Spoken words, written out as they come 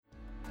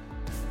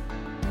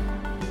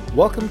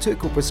Welcome to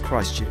Equippers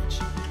Christchurch.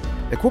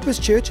 Equippers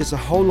Church is a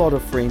whole lot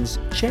of friends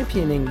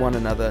championing one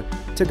another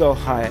to go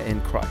higher in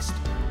Christ.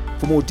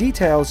 For more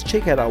details,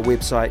 check out our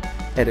website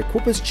at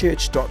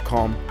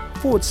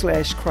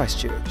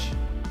equipperschurch.com/Christchurch.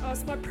 Oh,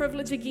 it's my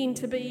privilege again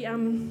to be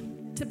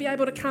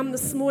able to come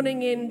this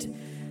morning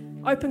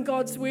and open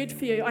God's Word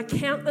for you. I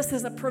count this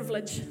as a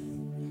privilege,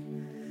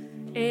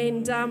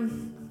 and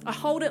I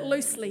hold it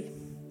loosely.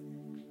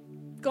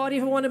 God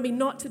ever wanted me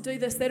not to do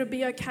this, that would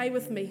be okay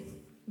with me.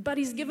 But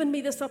He's given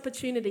me this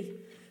opportunity,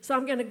 so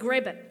I'm going to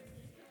grab it.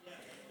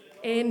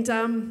 And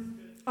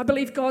I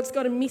believe God's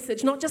got a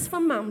message, not just for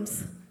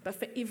mums, but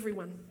for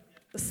everyone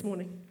this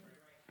morning.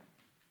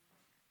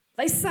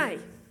 They say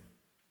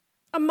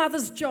a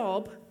mother's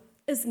job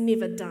is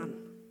never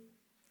done.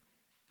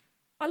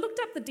 I looked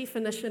up the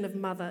definition of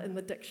mother in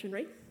the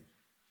dictionary.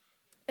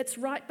 It's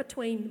right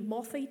between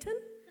moth-eaten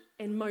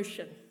and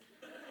motion.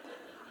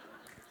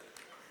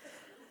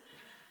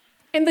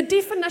 And the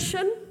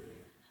definition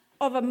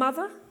of a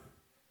mother,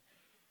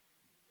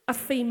 a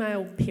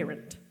female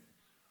parent.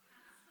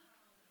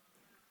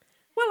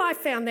 Well, I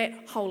found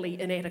that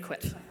wholly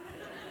inadequate.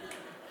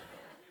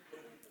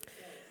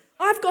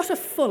 I've got a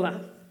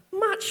fuller,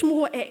 much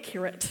more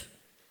accurate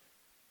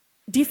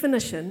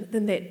definition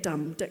than that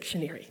dumb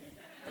dictionary.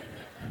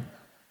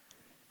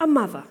 A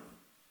mother,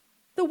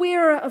 the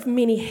wearer of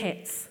many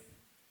hats,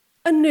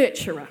 a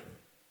nurturer,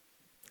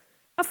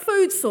 a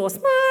food source.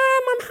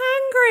 Mom, I'm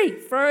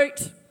hungry.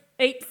 Fruit,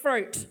 eat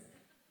fruit.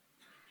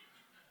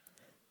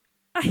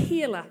 A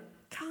healer.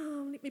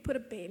 Come, let me put a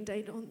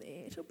Band-Aid on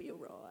there. It'll be all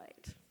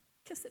right.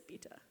 Kiss it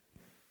better.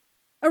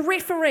 A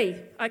referee.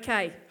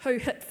 Okay, who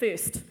hit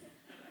first?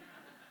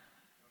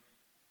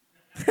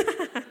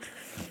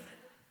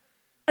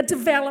 A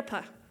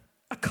developer.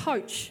 A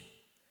coach.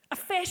 A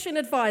fashion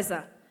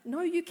advisor.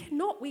 No, you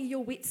cannot wear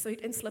your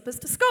wetsuit and slippers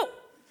to school.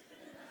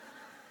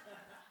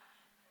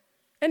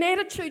 An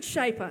attitude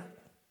shaper.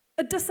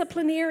 A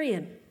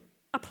disciplinarian.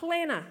 A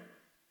planner.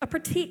 A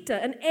protector.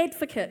 An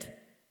advocate.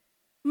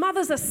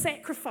 Mothers are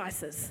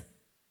sacrifices.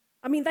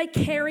 I mean, they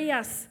carry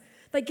us.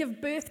 They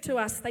give birth to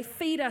us. They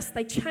feed us.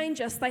 They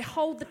change us. They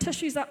hold the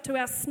tissues up to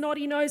our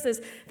snotty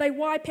noses. They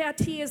wipe our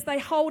tears. They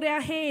hold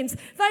our hands.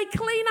 They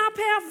clean up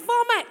our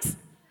vomit.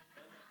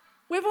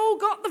 We've all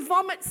got the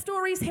vomit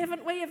stories,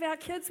 haven't we, of our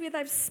kids where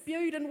they've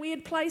spewed in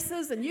weird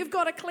places and you've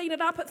got to clean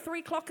it up at 3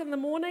 o'clock in the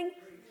morning.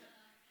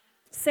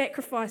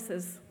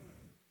 Sacrifices.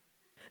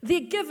 They're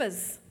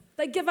givers.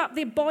 They give up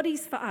their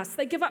bodies for us.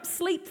 They give up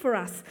sleep for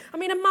us. I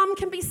mean, a mum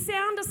can be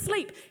sound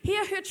asleep,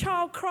 hear her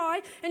child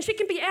cry, and she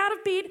can be out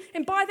of bed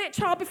and by that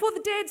child before the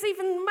dad's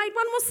even made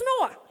one more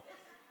snore.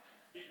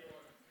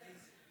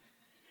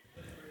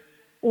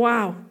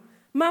 Wow.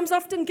 Mums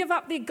often give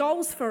up their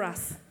goals for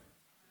us.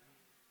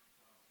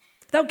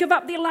 They'll give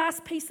up their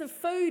last piece of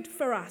food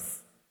for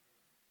us.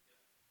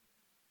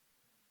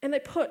 And they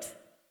put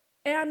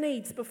our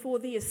needs before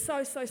theirs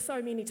so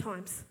many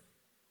times.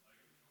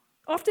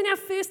 Often our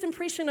first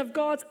impression of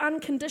God's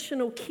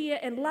unconditional care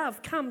and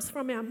love comes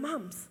from our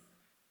mums.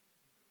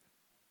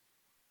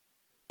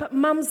 But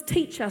mums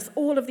teach us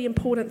all of the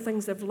important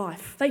things of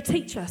life. They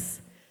teach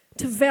us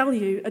to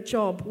value a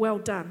job well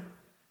done.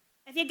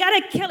 If you're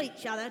going to kill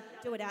each other,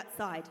 do it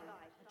outside.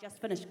 I just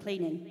finished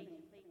cleaning.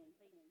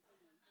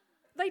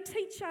 They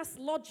teach us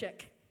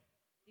logic.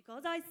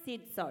 Because I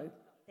said so,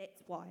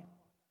 that's why.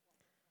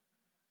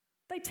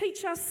 They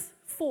teach us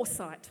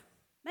foresight.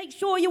 Make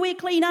sure you wear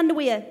clean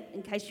underwear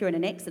in case you're in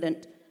an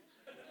accident.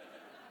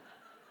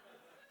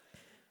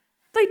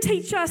 They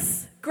teach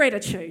us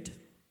gratitude.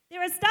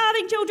 There are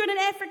starving children in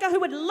Africa who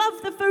would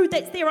love the food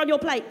that's there on your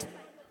plate.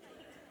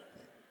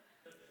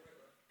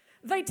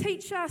 They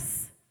teach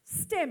us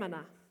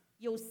stamina.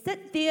 You'll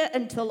sit there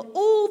until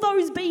all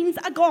those beans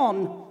are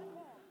gone.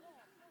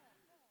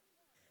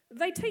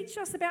 They teach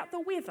us about the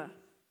weather.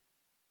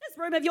 This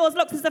room of yours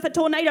looks as if a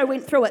tornado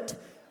went through it.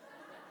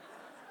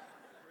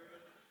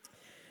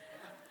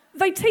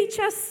 They teach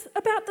us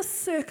about the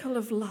circle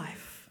of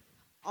life.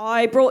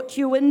 I brought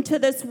you into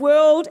this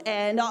world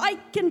and I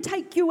can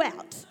take you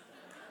out.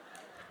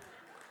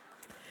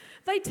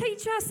 They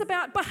teach us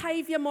about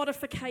behaviour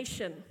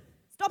modification.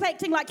 Stop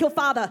acting like your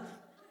father.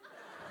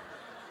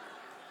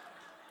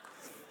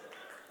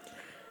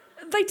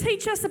 They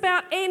teach us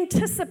about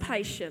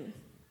anticipation.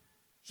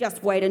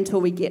 Just wait until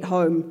we get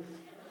home.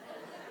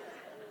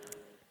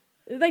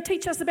 They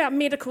teach us about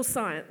medical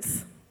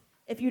science.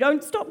 If you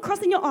don't stop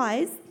crossing your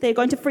eyes, they're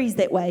going to freeze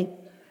that way.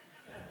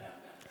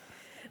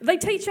 They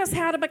teach us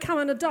how to become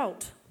an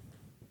adult.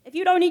 If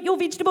you don't eat your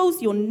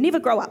vegetables, you'll never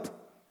grow up.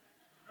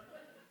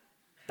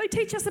 They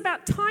teach us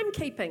about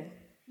timekeeping.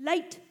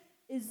 Late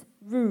is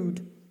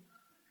rude.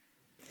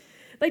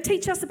 They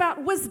teach us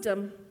about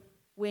wisdom.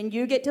 When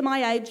you get to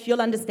my age,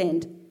 you'll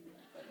understand.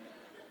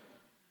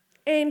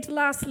 And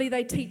lastly,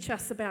 they teach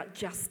us about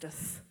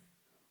justice.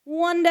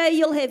 One day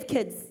you'll have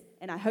kids,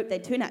 and I hope they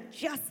turn out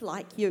just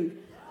like you.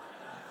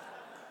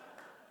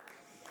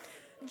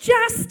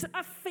 Just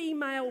a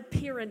female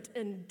parent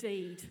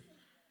indeed.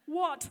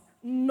 What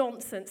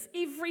nonsense.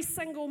 Every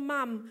single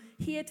mum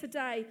here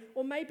today,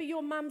 or maybe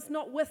your mum's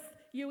not with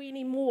you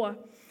anymore,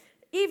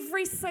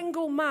 every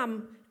single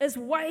mum is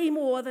way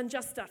more than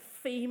just a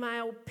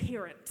female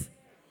parent.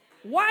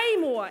 Way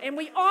more. And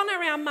we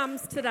honour our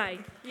mums today.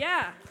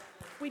 Yeah,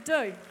 we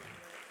do.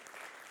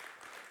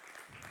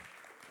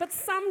 But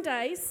some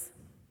days,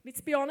 let's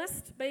be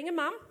honest, being a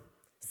mum,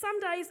 some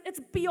days it's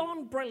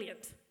beyond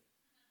brilliant.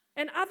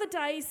 And other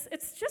days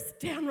it's just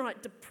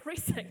downright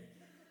depressing.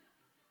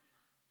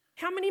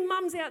 How many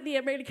mums out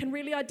there can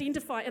really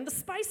identify? In the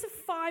space of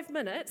 5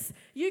 minutes,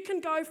 you can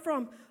go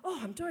from, oh,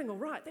 I'm doing all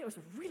right, that was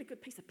a really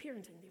good piece of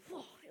parenting there,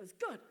 whoa, that was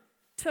good,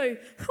 to,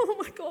 oh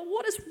my God,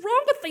 what is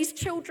wrong with these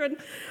children?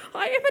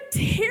 I am a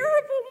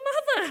terrible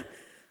mother.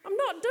 I'm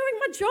not doing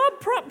my job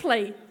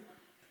properly.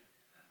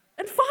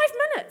 In 5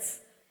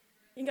 minutes.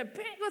 You can go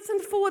backwards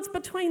and forwards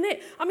between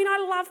that. I mean, I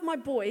love my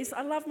boys.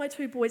 I love my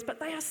 2 boys, but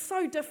they are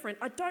so different.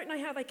 I don't know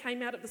how they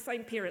came out of the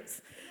same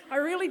parents. I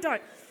really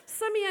don't.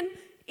 Simeon,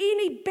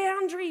 any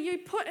boundary you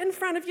put in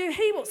front of you,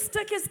 he will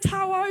stick his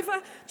toe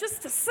over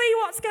just to see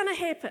what's going to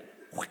happen.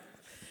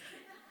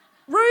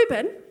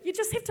 Reuben, you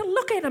just have to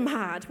look at him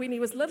hard when he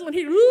was little and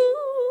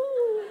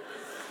ooh,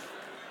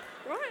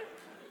 right?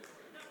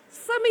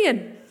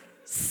 Simeon,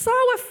 so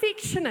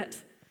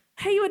affectionate.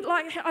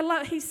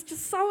 He's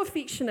just so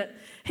affectionate.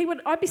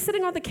 I'd be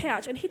sitting on the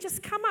couch and he'd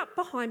just come up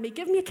behind me,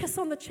 give me a kiss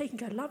on the cheek and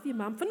go, love you,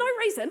 Mum, for no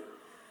reason.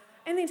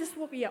 And then just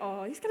walk me,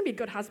 oh, he's going to be a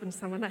good husband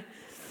someone, eh?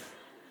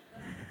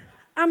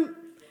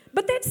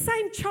 But that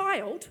same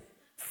child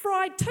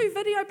fried 2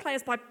 video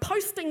players by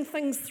posting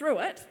things through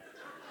it.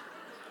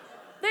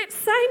 That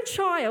same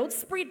child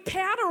spread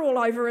powder all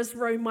over his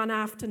room one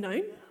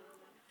afternoon.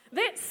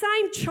 That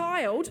same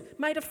child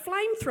made a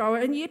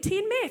flamethrower in Year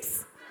 10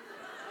 maths.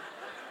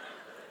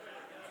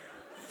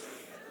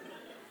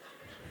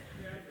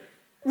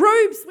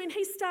 Rubes, when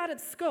he started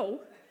school,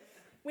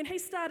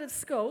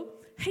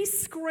 he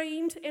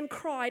screamed and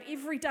cried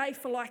every day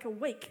for like a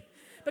week.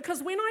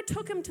 Because when I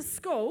took him to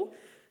school,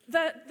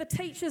 the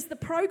teachers,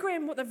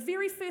 the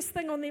very first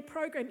thing on their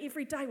program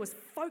every day was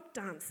folk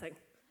dancing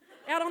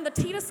out on the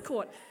tennis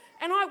court.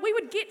 And we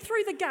would get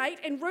through the gate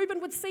and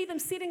Reuben would see them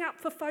setting up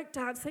for folk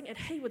dancing and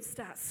he would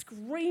start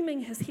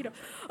screaming his head off,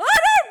 I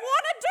don't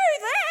want to do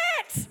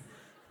that!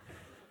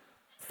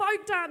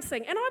 Folk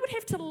dancing. And I would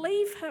have to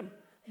leave him,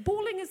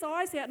 bawling his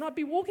eyes out, and I'd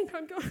be walking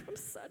home going, I'm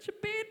such a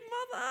bad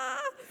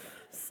mother.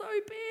 So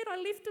bad. I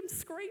left him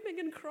screaming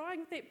and crying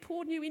with that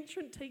poor new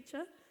entrant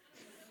teacher.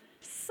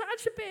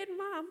 Such a bad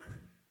mum.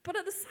 But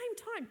at the same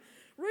time,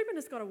 Reuben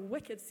has got a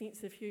wicked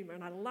sense of humour,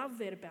 and I love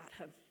that about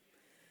him.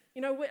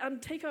 You know,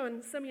 Tico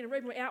and Simeon and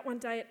Reuben were out one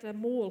day at the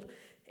mall,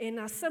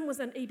 and Sim was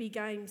in EB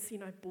Games, you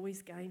know,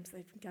 boys' games.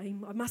 They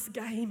game, I must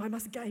game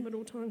at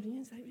all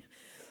times.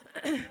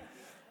 And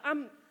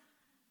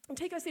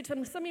Tico said to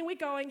him, Simeon, we're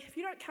going. If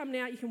you don't come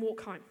now, you can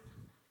walk home.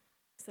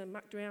 So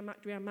mucked around.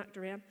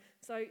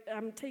 So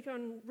Tico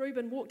and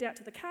Reuben walked out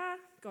to the car,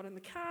 got in the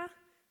car.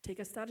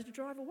 Tico started to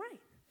drive away.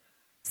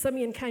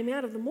 Simeon came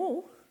out of the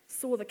mall,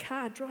 saw the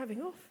car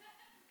driving off.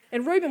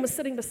 And Reuben was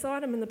sitting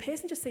beside him in the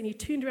passenger seat, and he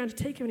turned around to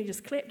Tico and he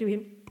just clapped to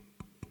him.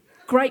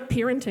 Great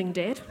parenting,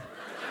 Dad.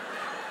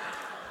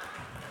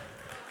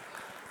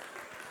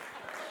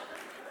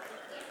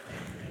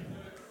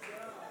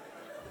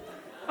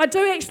 I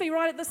do actually,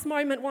 right at this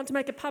moment, want to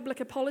make a public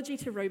apology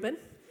to Reuben.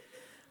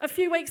 A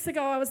few weeks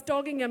ago, I was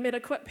dogging him at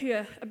Equip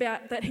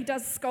about that he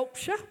does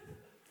sculpture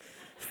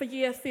for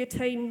year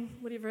 13,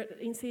 whatever,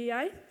 at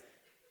NCEA.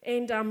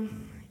 And,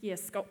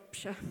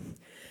 sculpture.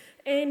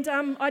 And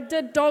I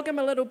did dog him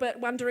a little bit,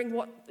 wondering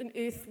what on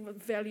earth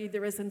value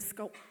there is in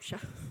sculpture.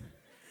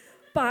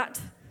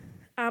 But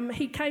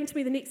he came to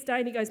me the next day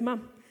and he goes,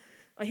 Mum,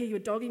 I hear you were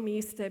dogging me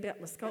yesterday about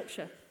my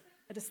sculpture.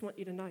 I just want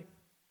you to know,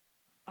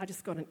 I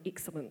just got an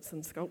excellence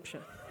in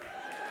sculpture.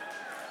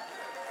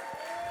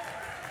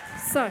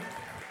 So,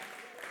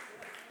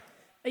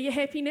 are you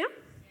happy now?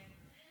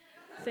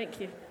 Thank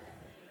you.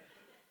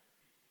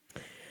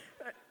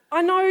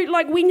 I know,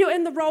 like, when you're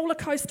in the roller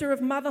coaster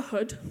of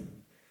motherhood,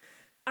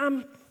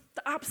 the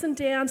ups and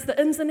downs, the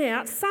ins and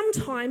outs,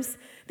 sometimes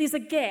there's a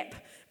gap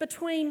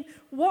between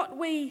what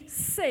we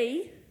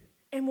see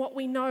and what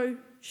we know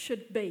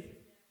should be.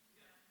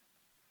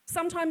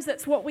 Sometimes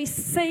it's what we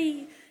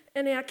see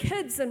in our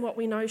kids and what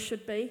we know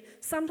should be.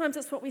 Sometimes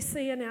it's what we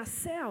see in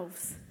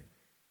ourselves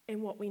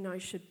and what we know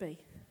should be.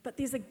 But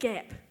there's a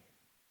gap.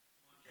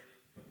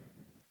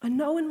 I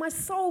know in my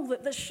soul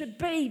that this should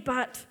be,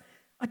 but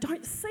I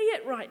don't see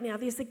it right now.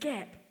 There's a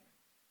gap.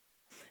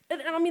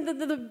 And I mean,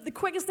 the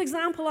quickest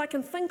example I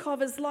can think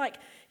of is like,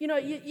 you know,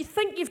 you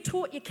think you've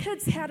taught your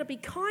kids how to be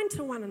kind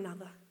to one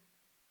another.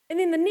 And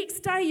then the next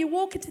day you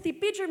walk into their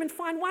bedroom and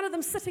find one of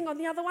them sitting on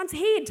the other one's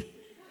head.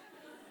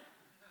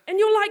 And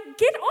you're like,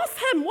 get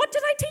off him. What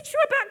did I teach you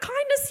about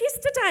kindness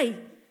yesterday?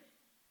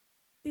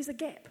 There's a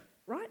gap,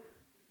 right?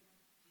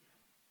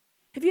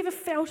 Have you ever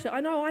felt it? I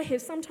know I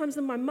have. Sometimes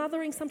in my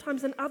mothering,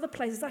 sometimes in other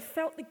places, I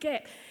felt the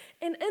gap.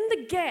 And in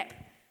the gap,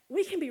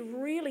 we can be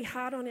really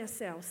hard on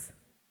ourselves.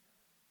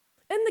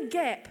 In the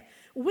gap,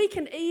 we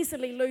can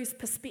easily lose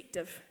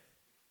perspective.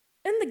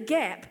 In the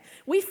gap,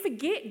 we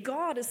forget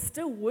God is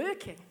still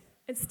working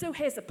and still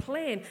has a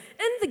plan.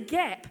 In the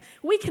gap,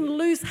 we can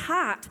lose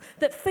heart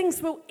that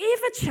things will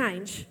ever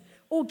change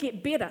or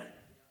get better.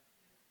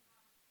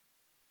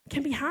 It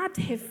can be hard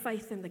to have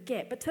faith in the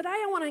gap, but today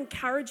I want to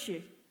encourage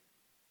you,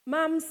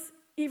 mums,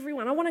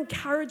 everyone, I want to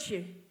encourage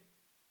you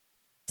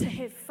to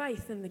have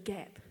faith in the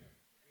gap.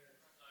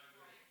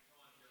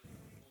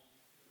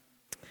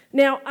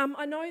 Now,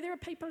 I know there are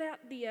people out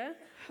there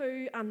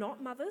who are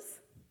not mothers,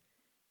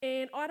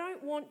 and I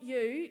don't want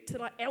you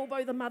to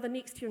elbow the mother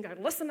next to you and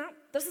go, listen up,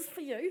 this is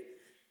for you,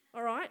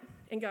 all right?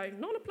 And go,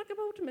 not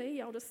applicable to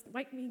me, I'll just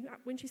wake me up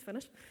when she's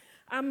finished.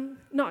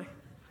 No,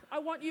 I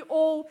want you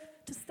all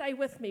to stay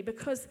with me,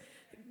 because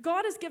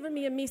God has given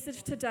me a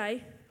message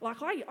today. Like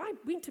I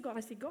went to God,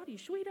 I said, God, are you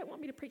sure you don't want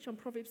me to preach on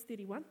Proverbs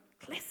 31?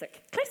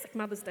 Classic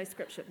Mother's Day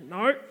scripture.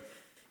 No. You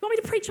want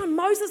me to preach on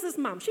Moses'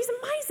 mum? She's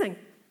amazing.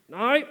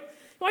 No. You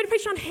want me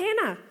to preach on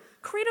Hannah?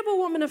 Credible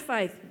woman of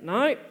faith.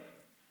 No.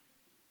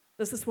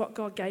 This is what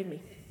God gave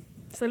me.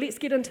 So let's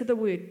get into the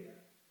word.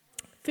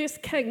 1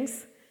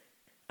 Kings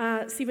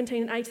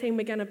 17 and 18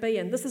 we're going to be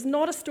in. This is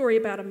not a story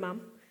about a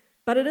mum,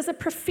 but it is a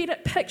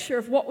prophetic picture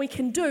of what we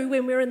can do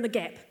when we're in the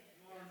gap.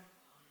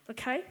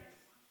 Okay?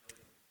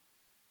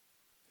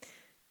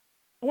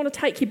 I want to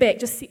take you back,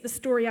 just set the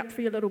story up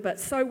for you a little bit.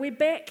 So we're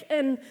back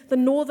in the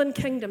northern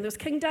kingdom. There was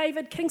King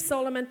David, King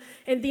Solomon,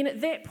 and then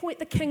at that point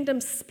the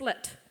kingdom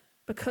split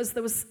because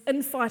there was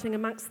infighting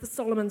amongst the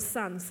Solomon's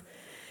sons.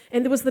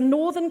 And there was the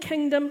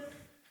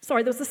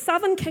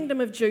southern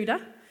kingdom of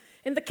Judah,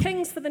 and the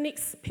kings for the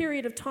next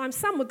period of time,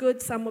 some were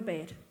good, some were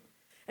bad.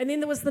 And then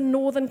there was the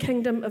northern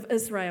kingdom of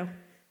Israel,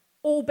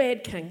 all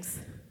bad kings,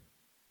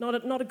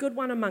 not a good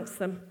one amongst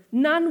them,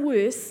 none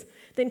worse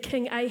than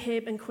King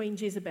Ahab and Queen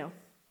Jezebel.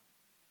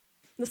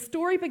 The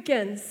story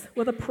begins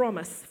with a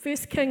promise. 1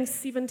 Kings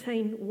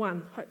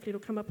 17:1. Hopefully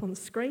it'll come up on the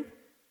screen.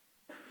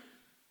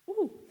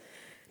 Ooh.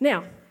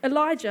 Now,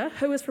 Elijah,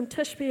 who was from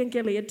Tishbe in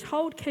Gilead,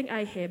 told King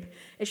Ahab,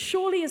 as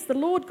surely as the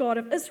Lord God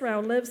of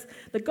Israel lives,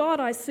 the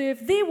God I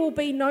serve, there will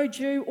be no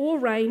dew or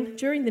rain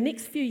during the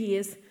next few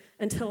years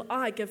until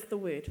I give the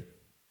word.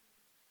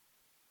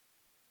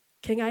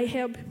 King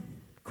Ahab,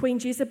 Queen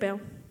Jezebel,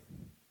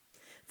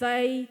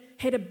 they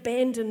had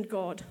abandoned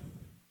God.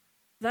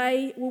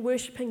 They were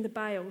worshipping the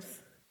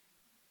Baals.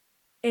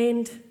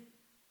 And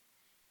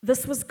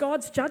this was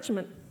God's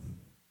judgment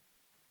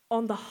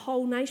on the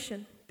whole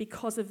nation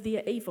because of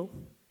their evil.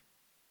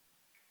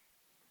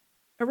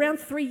 Around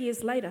 3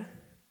 years later,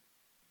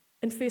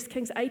 in 1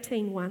 Kings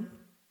 18:1,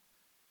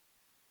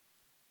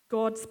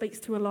 God speaks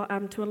to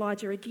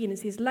Elijah again and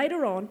says,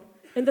 later on,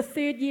 in the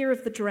 3rd year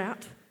of the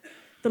drought,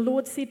 the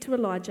Lord said to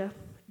Elijah,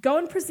 go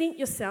and present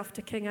yourself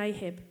to King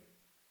Ahab.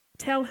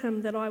 Tell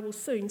him that I will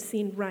soon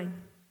send rain.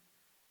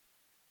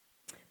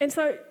 And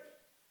so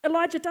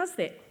Elijah does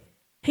that.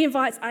 He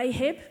invites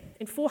Ahab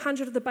and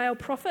 400 of the Baal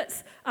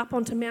prophets up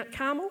onto Mount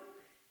Carmel.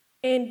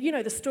 And you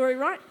know the story,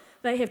 right?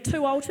 They have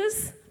 2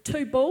 altars,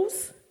 2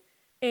 bulls,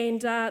 and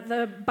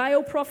the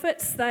Baal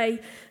prophets, they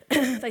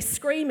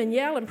scream and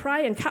yell and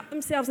pray and cut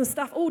themselves and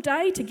stuff all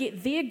day to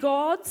get their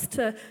gods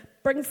to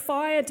bring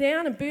fire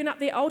down and burn up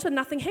their altar.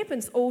 Nothing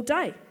happens all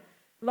day.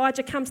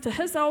 Elijah comes to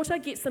his altar,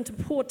 gets them to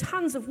pour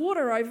tons of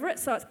water over it,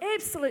 so it's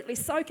absolutely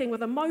soaking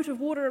with a moat of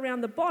water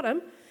around the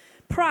bottom,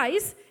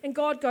 prays, and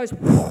God goes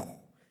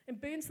and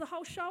burns the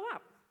whole show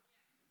up.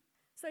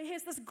 So he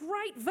has this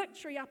great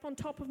victory up on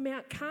top of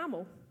Mount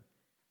Carmel.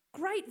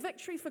 Great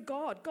victory for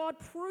God. God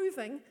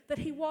proving that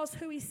he was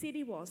who he said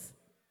he was.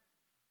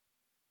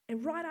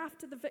 And right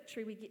after the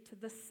victory, we get to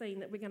this scene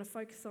that we're going to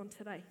focus on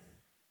today.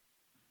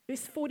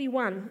 Verse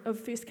 41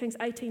 of 1 Kings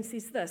 18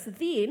 says this,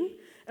 then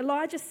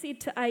Elijah said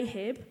to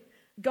Ahab,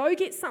 go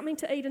get something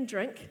to eat and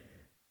drink,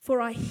 for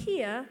I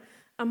hear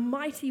a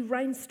mighty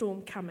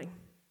rainstorm coming.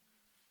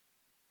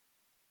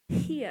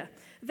 Hear.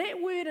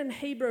 That word in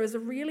Hebrew is a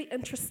really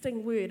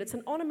interesting word. It's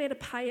an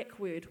onomatopoeic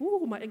word.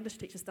 Ooh, my English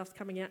teacher stuff's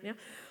coming out now.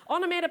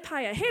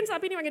 Onomatopoeia. Hands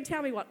up, anyone can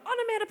tell me what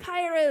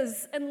onomatopoeia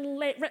is in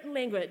written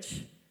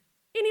language?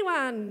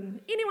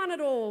 Anyone? Anyone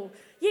at all?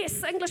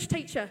 Yes, English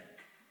teacher.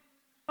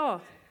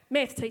 Oh,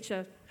 math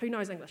teacher. Who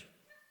knows English?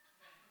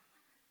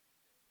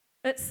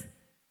 It's,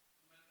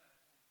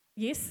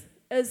 yes,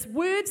 is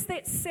words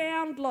that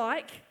sound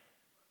like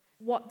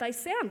what they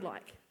sound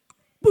like.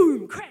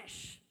 Boom,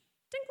 crash.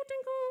 Tinkle,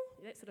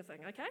 tinkle, that sort of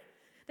thing, okay?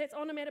 That's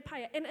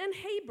onomatopoeia. And in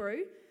Hebrew,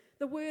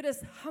 the word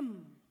is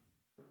hum.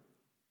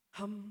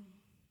 Hum.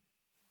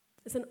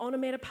 It's an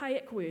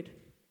onomatopoeic word.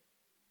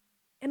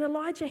 And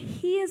Elijah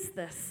hears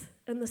this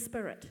in the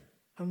spirit.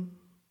 Hum.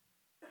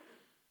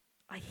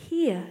 I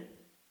hear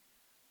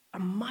a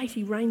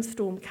mighty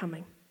rainstorm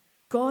coming.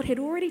 God had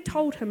already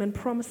told him and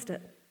promised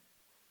it.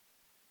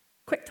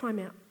 Quick time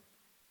out.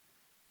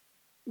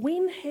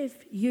 When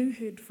have you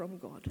heard from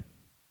God?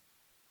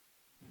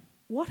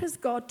 What has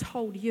God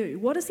told you?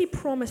 What has he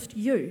promised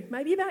you?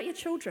 Maybe about your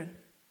children.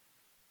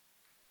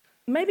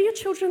 Maybe your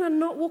children are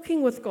not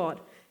walking with God,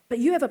 but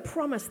you have a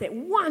promise that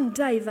one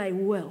day they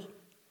will.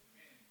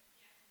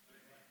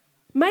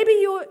 Maybe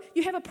you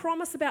have a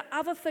promise about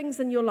other things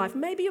in your life.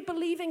 Maybe you're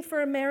believing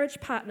for a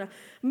marriage partner.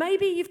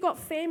 Maybe you've got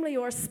family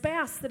or a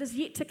spouse that is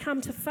yet to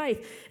come to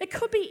faith. It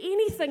could be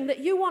anything that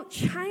you want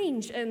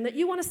change in, that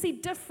you want to see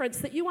difference,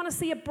 that you want to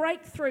see a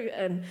breakthrough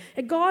in.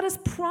 And God has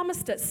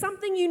promised it,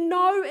 something you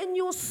know in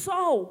your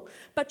soul,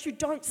 but you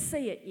don't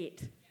see it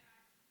yet.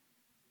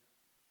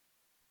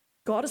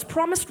 God has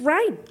promised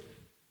rain.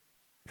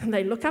 And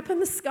they look up in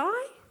the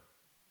sky.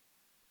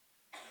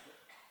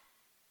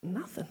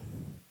 Nothing.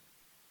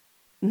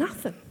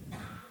 Nothing.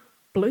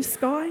 Blue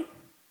sky,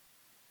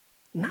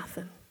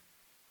 nothing.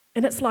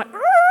 And it's like,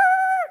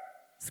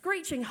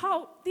 screeching,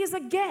 halt, there's a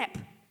gap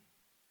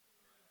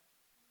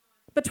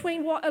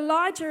between what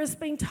Elijah has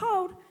been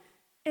told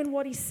and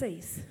what he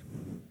sees.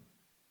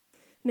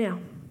 Now,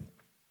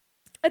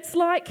 it's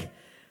like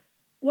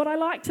what I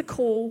like to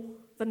call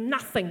the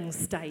nothing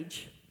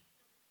stage.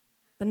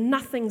 The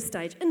nothing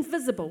stage,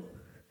 invisible.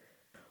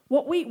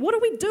 What do we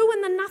do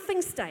in the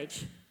nothing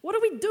stage? What do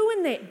we do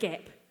in that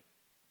gap?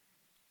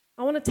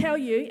 I want to tell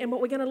you, and what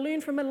we're going to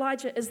learn from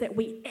Elijah is that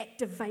we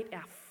activate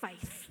our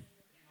faith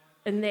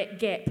in that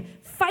gap.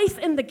 Faith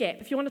in the gap.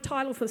 If you want a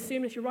title for the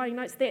sermon, if you're writing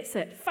notes, that's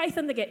it. Faith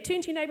in the gap.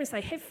 Turn to your neighbour and say,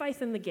 have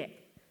faith in the gap.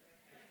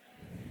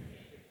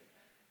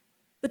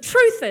 The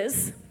truth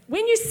is,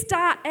 when you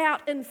start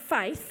out in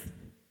faith,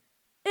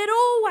 it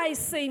always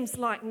seems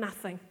like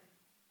nothing.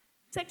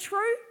 Is that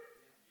true?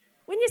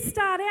 When you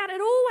start out,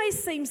 it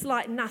always seems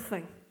like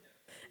nothing.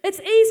 It's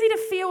easy to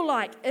feel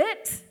like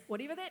it,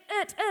 whatever that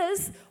it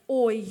is,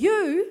 or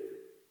you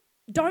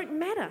don't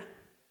matter.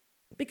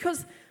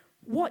 Because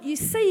what you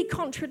see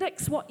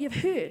contradicts what you've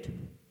heard.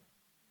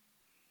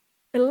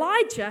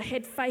 Elijah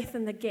had faith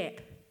in the gap.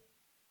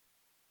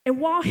 And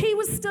while he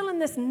was still in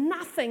this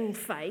nothing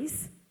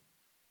phase,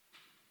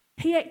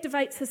 he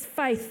activates his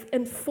faith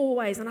in 4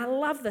 ways. And I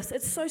love this.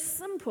 It's so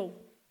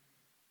simple.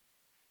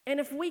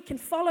 And if we can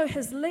follow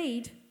his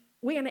lead,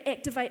 we're going to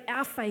activate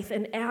our faith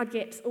in our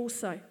gaps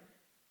also.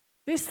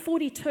 Verse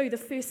 42, the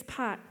first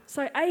part.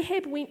 So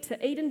Ahab went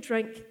to eat and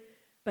drink,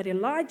 but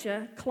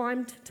Elijah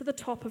climbed to the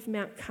top of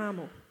Mount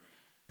Carmel.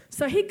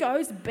 So he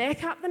goes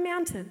back up the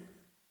mountain.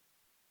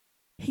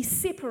 He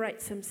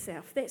separates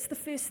himself. That's the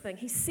first thing.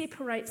 He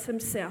separates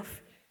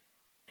himself.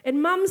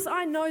 And mums,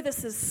 I know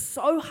this is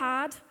so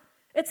hard.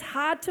 It's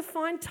hard to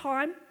find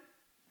time.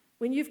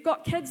 When you've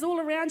got kids all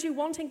around you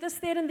wanting this,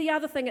 that, and the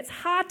other thing, it's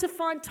hard to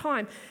find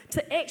time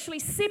to actually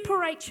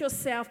separate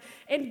yourself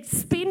and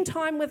spend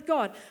time with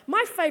God.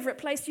 My favourite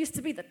place used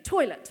to be the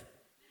toilet,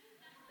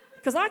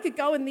 because I could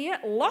go in there,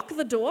 lock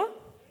the door,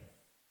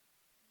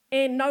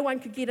 and no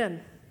one could get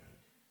in.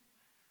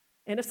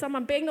 And if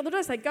someone banged on the door,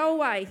 I'd say, go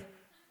away,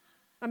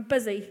 I'm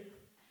busy.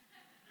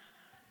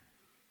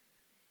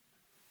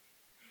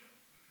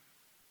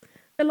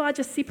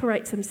 Elijah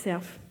separates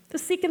himself. The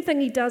second thing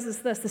he does is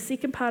this, the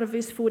second part of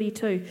verse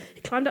 42.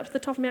 He climbed up to the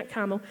top of Mount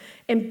Carmel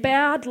and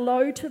bowed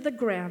low to the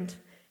ground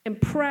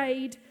and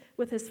prayed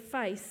with his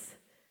face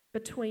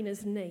between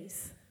his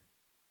knees.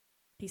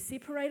 He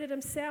separated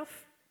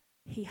himself,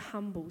 he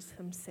humbles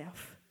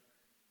himself.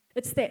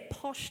 It's that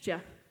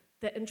posture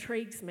that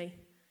intrigues me,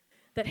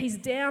 that he's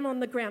down on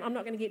the ground. I'm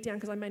not going to get down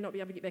because I may not be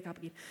able to get back up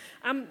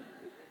again.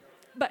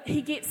 But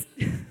he gets,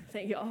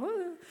 thank you.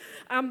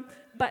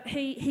 But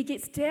he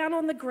gets down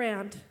on the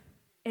ground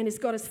and he's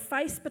got his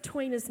face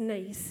between his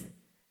knees.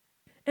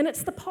 And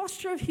it's the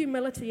posture of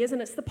humility, isn't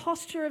it? It's the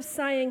posture of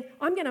saying,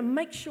 I'm going to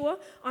make sure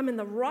I'm in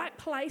the right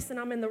place and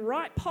I'm in the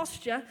right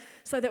posture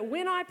so that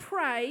when I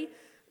pray,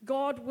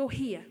 God will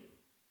hear.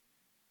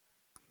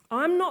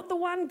 I'm not the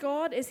one,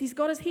 God, as he's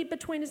got his head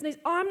between his knees,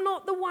 I'm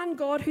not the one,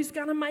 God, who's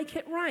going to make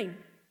it rain.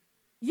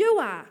 You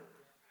are.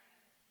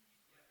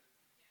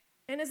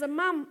 And as a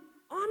mum,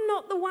 I'm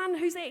not the one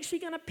who's actually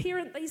going to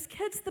parent these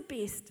kids the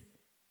best.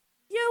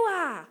 You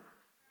are.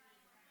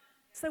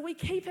 So we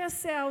keep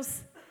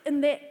ourselves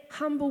in that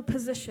humble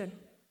position.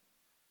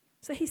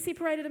 So he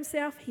separated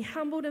himself, he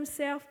humbled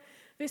himself.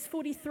 Verse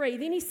 43,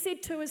 then he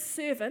said to his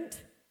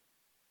servant,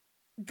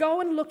 go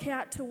and look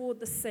out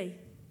toward the sea.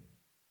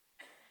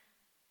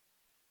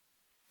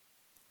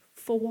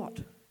 For what?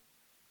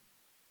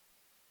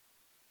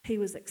 He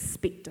was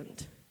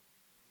expectant.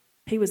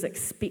 He was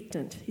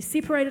expectant. He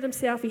separated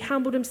himself, he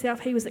humbled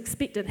himself, he was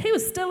expectant. He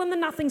was still in the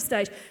nothing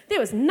stage. There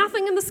was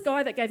nothing in the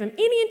sky that gave him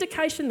any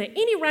indication that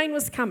any rain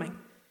was coming.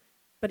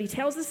 But he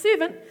tells the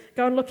servant,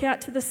 go and look out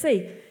to the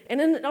sea.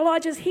 And in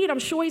Elijah's head, I'm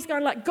sure he's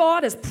going like,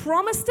 God has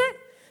promised it,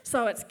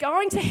 so it's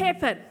going to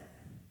happen.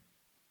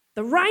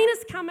 The rain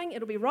is coming,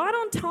 it'll be right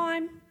on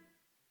time.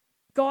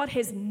 God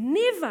has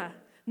never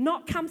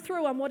not come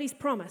through on what he's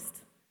promised.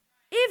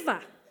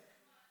 Ever.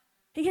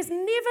 He has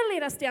never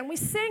let us down. We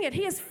sang it.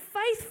 He is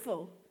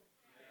faithful.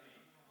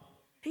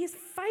 He is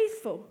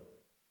faithful.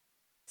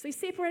 So he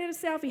separated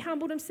himself, he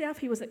humbled himself,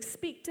 he was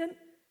expectant.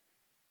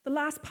 The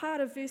last part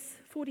of verse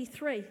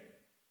 43.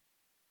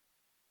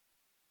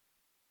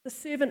 The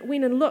servant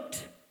went and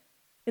looked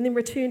and then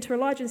returned to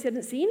Elijah and said, I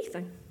didn't see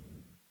anything.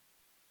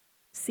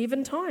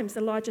 7 times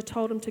Elijah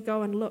told him to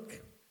go and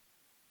look.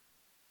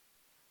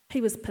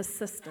 He was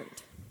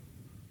persistent.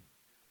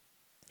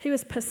 He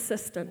was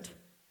persistent.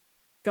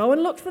 Go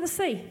and look for the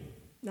sea.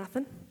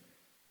 Nothing.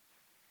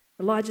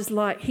 Elijah's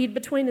like, head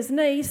between his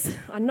knees.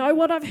 I know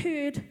what I've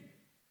heard.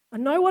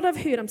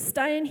 I'm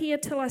staying here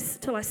till I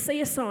see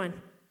a sign.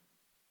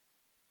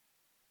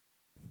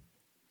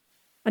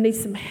 I need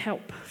some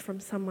help from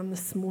someone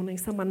this morning,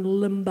 someone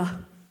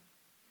limber,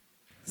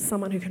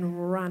 someone who can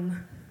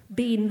run.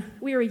 Ben,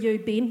 where are you,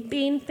 Ben?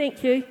 Ben,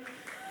 thank you.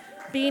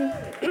 Ben,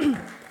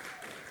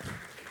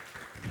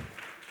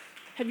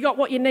 have you got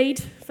what you need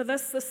for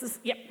this? This is,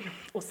 yep,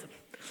 awesome.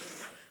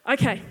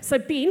 Okay, so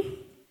Ben,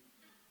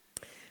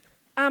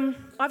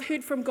 I've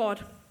heard from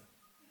God.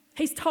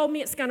 He's told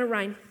me it's going to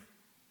rain.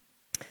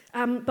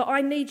 But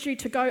I need you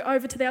to go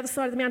over to the other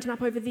side of the mountain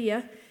up over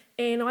there,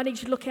 and I need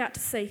you to look out to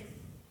sea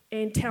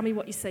and tell me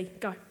what you see.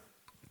 Go.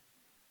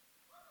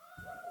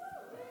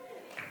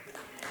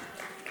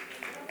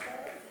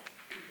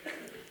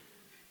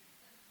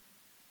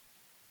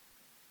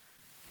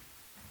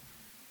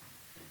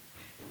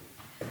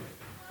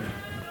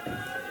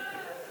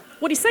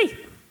 What do you see?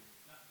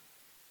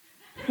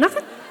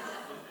 Nothing?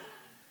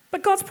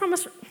 But God's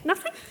promised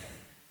nothing?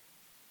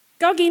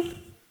 Go again.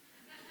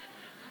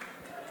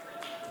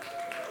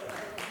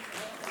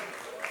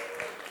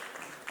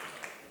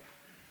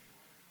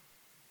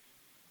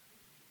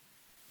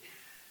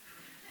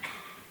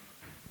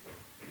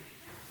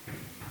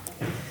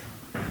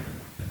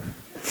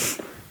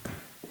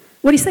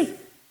 What do you see?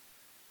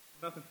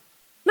 Nothing.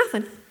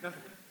 Nothing?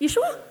 Nothing. You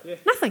sure? Yeah.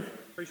 Nothing?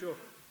 Pretty sure.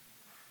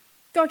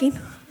 Go again.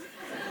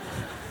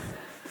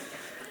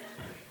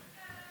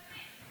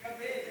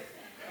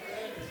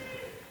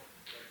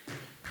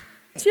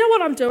 Do you know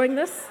what I'm doing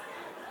this?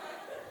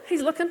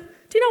 He's looking.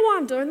 Do you know why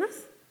I'm doing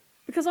this?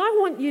 Because I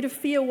want you to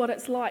feel what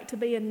it's like to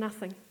be in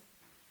nothing.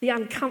 The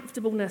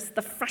uncomfortableness,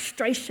 the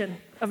frustration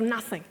of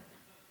nothing.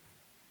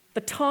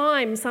 The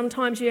time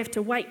sometimes you have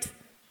to wait.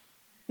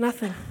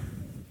 Nothing.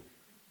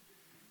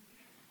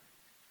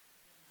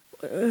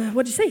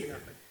 What did you see?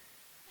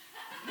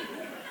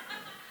 Nothing.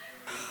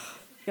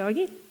 Go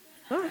again.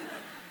 All right.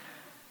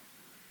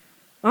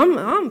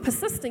 I'm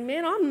persisting,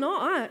 man. I'm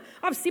not.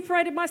 I've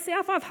separated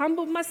myself. I've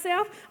humbled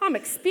myself. I'm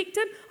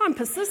expectant. I'm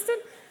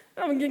persistent.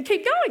 I'm going to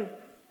keep going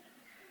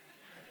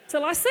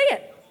till I see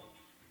it.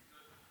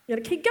 I'm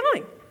going to keep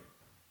going.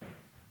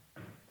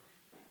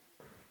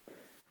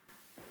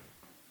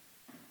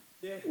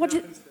 Yeah, What you,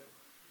 nothing's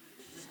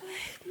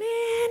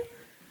man?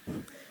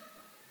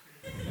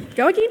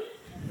 Go again.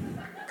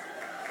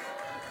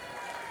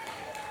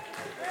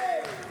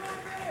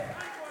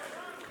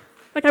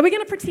 Okay, we're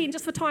going to pretend,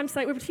 just for time's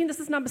sake, we'll pretend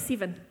this is number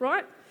 7,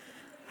 right?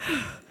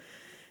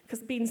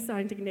 Because Ben's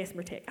starting to get an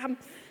asthma attack.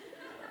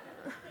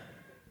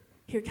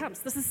 Here it comes.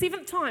 This is the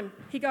 7th time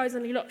he goes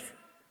and he looks.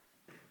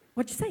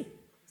 What'd you see?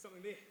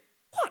 something there.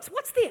 What?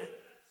 What's there?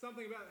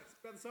 Something about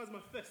the size of my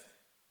fist.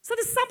 So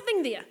there's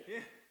something there. Yeah.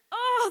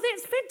 Oh,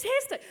 that's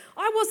fantastic.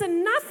 I was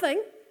in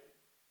nothing,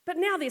 but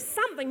now there's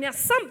something. Now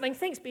something,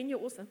 thanks Ben, you're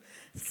awesome.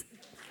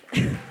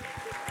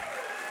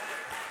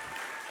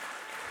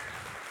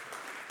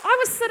 I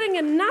was sitting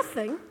in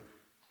nothing.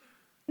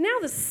 Now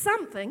there's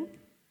something.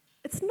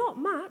 It's not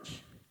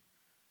much.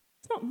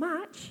 It's not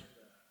much,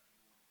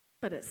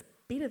 but it's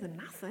better than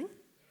nothing.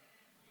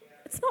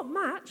 It's not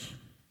much,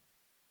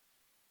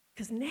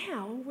 because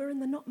now we're in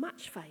the not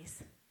much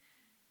phase.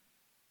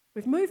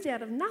 We've moved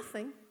out of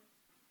nothing,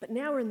 but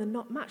now we're in the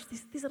not much.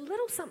 There's a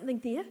little something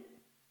there.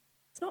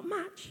 It's not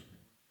much.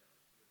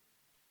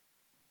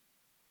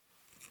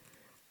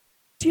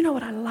 Do you know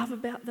what I love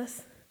about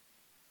this?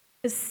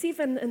 Is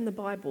 7 in the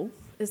Bible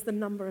is the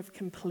number of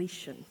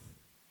completion.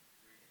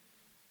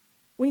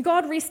 When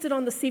God rested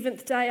on the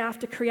 7th day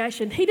after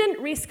creation, he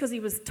didn't rest because he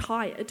was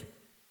tired.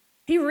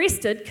 He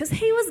rested because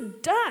he was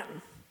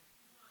done.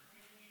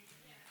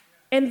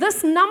 And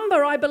this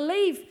number, I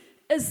believe,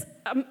 is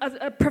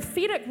a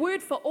prophetic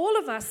word for all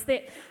of us,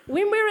 that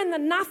when we're in the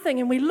nothing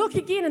and we look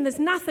again and there's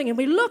nothing and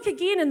we look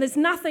again and there's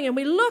nothing and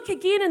we look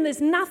again and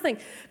there's nothing,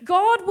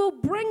 God will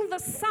bring the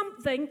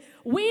something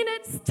when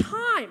it's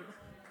time.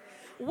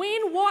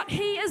 When what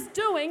he is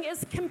doing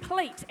is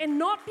complete and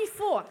not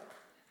before.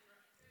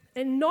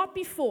 And not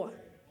before.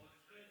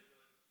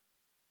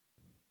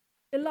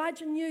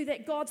 Elijah knew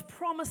that God's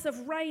promise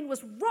of rain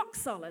was rock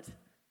solid.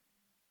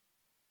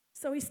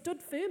 So he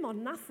stood firm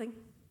on nothing,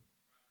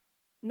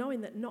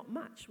 knowing that not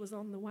much was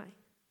on the way.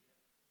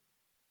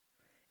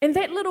 And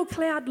that little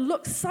cloud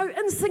looked so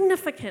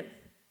insignificant,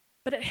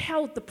 but it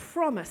held the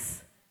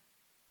promise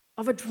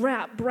of a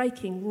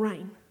drought-breaking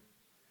rain.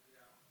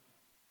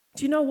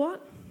 Do you know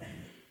what?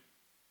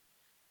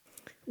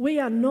 We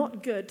are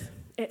not good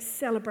at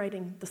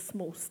celebrating the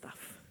small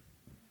stuff.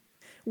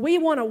 We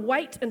want to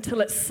wait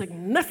until it's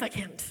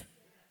significant,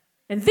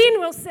 and then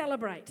we'll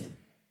celebrate.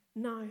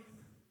 No.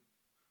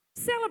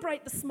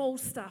 Celebrate the small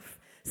stuff.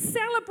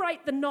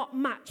 Celebrate the not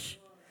much.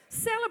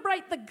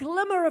 Celebrate the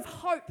glimmer of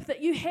hope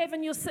that you have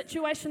in your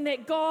situation,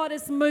 that God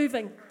is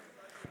moving.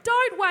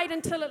 Don't wait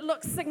until it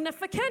looks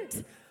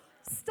significant.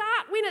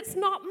 Start when it's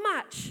not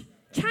much.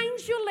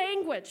 Change your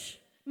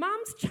language.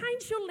 Mums,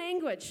 change your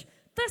language.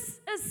 This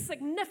is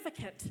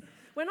significant.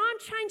 When I'm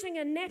changing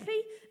a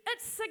nappy,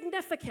 it's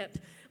significant.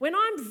 When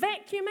I'm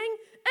vacuuming,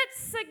 it's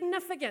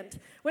significant.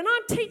 When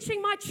I'm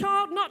teaching my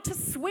child not to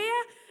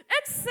swear,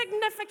 it's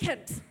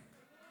significant.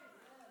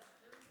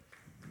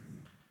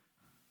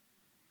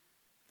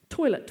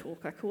 Toilet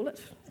talk, I call it,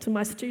 to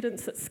my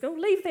students at school.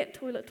 Leave that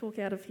toilet talk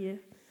out of here.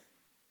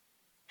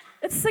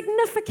 It's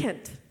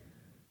significant.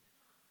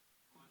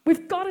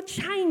 We've got to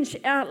change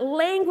our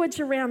language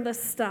around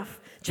this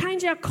stuff,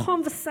 change our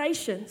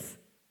conversations.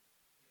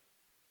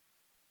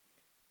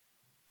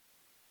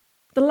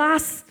 The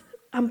last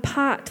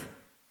part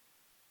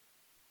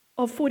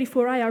of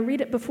 44a, I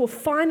read it before.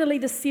 Finally,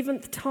 the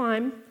 7th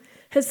time,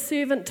 his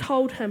servant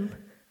told him,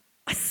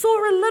 I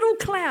saw a little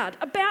cloud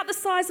about the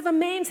size of a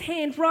man's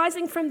hand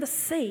rising from the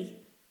sea.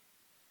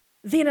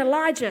 Then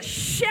Elijah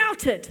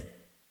shouted,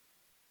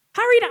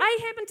 hurry to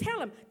Ahab and tell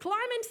him,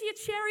 climb into your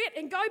chariot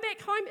and go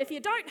back home. If you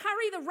don't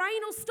hurry, the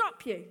rain will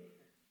stop you.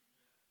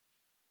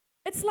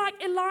 It's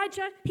like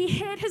Elijah, he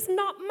had his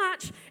not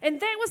much, and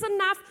that was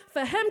enough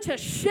for him to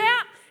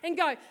shout and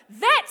go,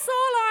 that's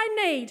all I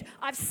need.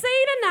 I've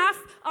seen enough.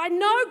 I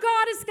know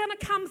God is going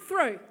to come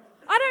through.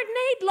 I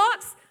don't need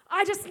lots.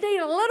 I just need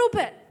a little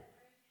bit.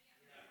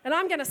 And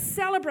I'm going to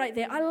celebrate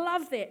that. I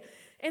love that.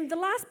 And the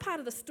last part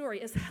of the story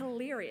is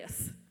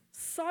hilarious.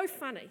 So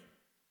funny.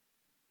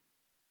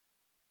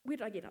 Where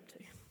did I get up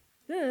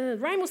to?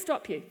 Rain will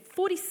stop you.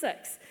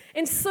 46.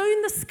 And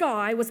soon the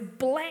sky was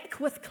black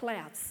with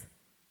clouds.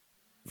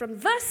 From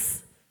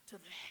this to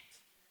that.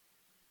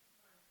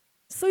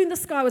 Soon the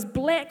sky was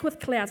black with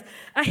clouds.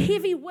 A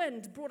heavy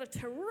wind brought a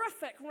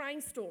terrific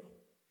rainstorm.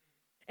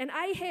 And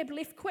Ahab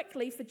left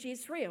quickly for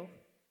Jezreel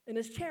in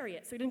his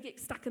chariot so he didn't get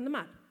stuck in the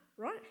mud,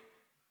 right?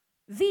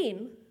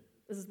 Then,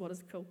 this is what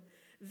is cool,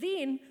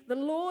 then the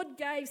Lord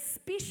gave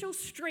special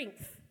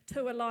strength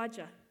to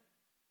Elijah.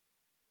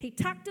 He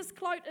tucked his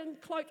cloak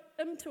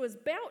into his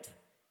belt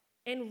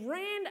and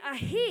ran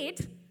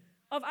ahead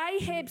of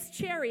Ahab's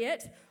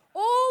chariot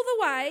all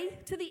the way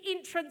to the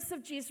entrance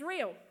of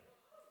Jezreel.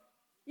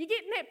 You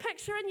getting that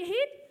picture in your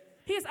head?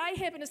 Here's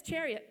Ahab in his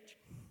chariot.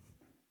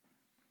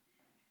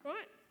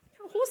 Right?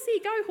 Horsey,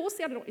 go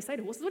horsey. I don't know what you say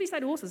to horses. What do you say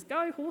to horses?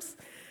 Go horse.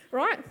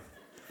 Right?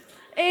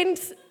 And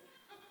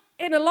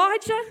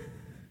Elijah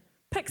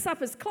picks up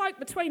his cloak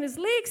between his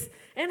legs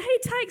and he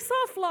takes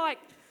off like,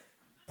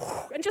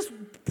 and just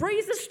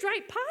breezes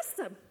straight past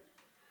them.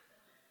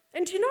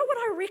 And do you know what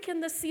I reckon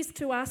this says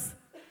to us?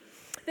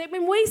 That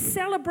when we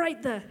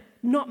celebrate the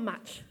not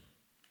much,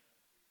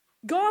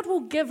 God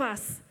will give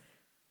us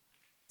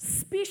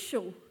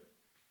special,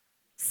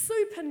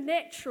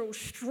 supernatural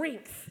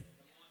strength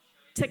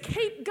to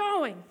keep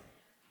going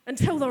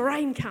until the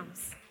rain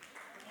comes.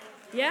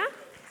 Yeah?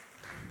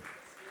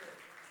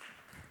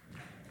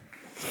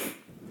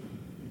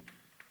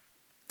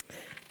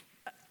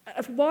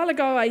 A while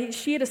ago, I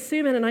shared a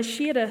sermon and I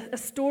shared a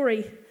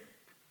story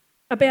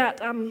about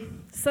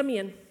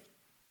Simeon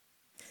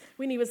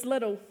when he was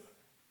little.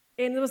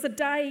 And there was a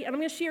day, and I'm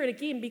going to share it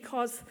again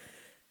because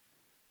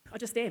I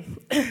just am.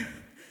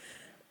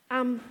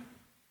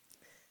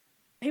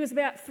 He was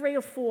about 3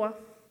 or 4,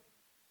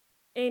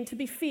 and to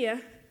be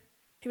fair,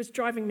 he was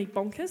driving me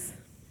bonkers.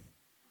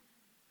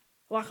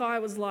 Like I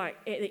was like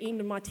at the end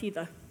of my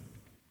tether.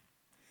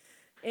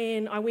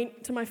 And I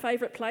went to my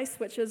favourite place,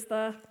 which is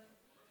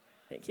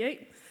thank you,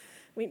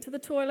 went to the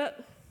toilet,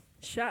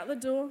 shut the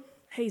door,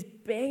 he's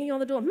banging on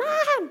the door,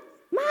 Mum,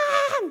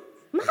 Mummy,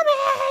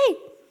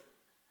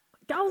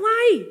 go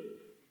away,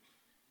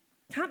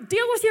 can't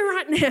deal with you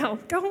right now,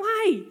 go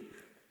away.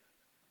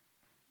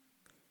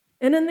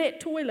 And in that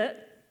toilet,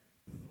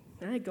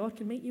 God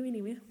can meet you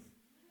anywhere,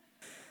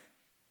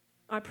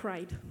 I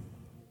prayed,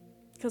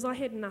 because I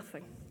had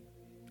nothing.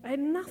 I'd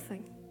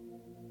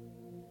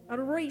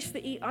reached the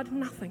end, I had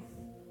nothing.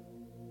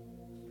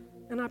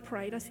 And I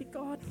prayed, I said,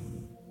 God,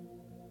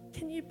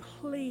 can you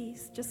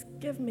please just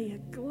give me a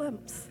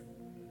glimpse?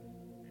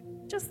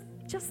 Just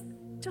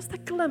a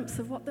glimpse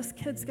of what this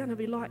kid's going to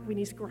be like when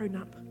he's grown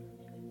up.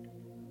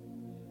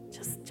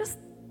 Just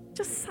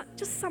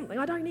something.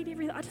 I don't need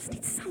everything. I just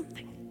need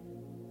something.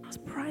 I was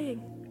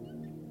praying.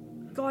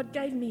 God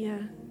gave me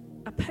a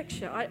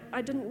picture.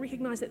 I didn't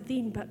recognize it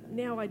then, but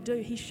now I do.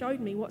 He showed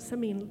me what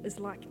Simeon is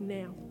like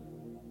now.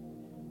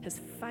 His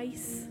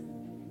face,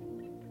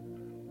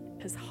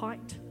 his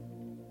height,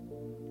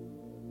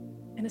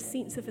 and a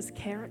sense of his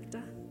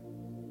character.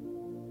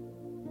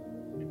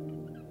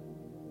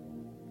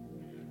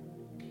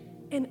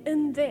 And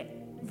in that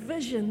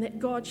vision that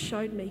God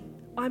showed me,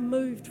 I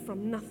moved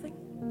from nothing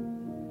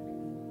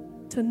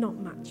to not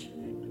much.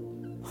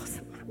 It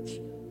wasn't much,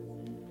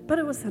 but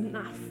it was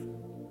enough.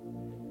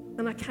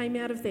 And I came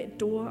out of that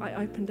door, I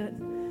opened it,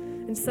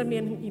 and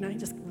Simeon,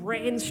 just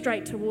ran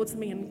straight towards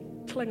me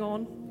and clung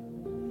on.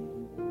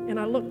 And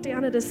I looked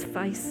down at his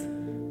face,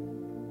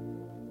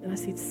 and I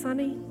said,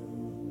 Sonny,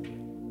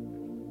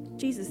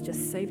 Jesus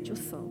just saved your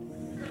soul.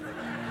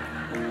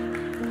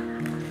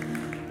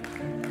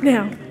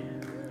 Now,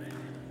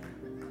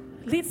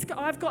 let's go.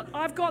 I've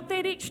got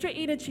that extra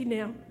energy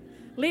now.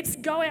 Let's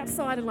go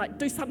outside and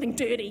do something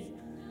dirty.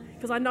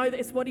 because I know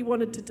that's what he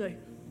wanted to do.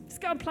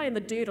 Just go and play in the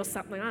dirt or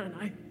something, I don't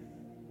know.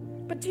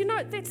 But do you know,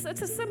 it's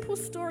a simple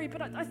story,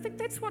 but I think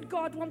that's what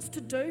God wants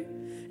to do.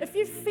 If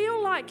you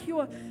feel like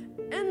you're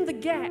in the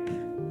gap,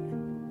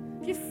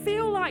 if you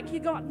feel like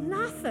you got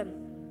nothing,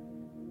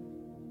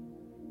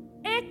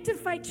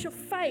 activate your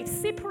faith,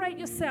 separate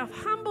yourself,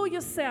 humble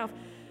yourself.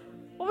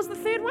 What was the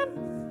third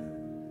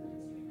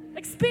one?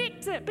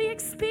 Expect it, be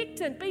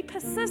expectant, be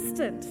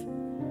persistent.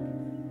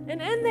 And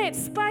in that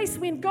space,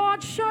 when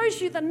God shows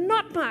you the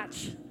not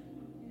much,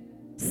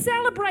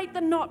 celebrate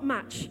the not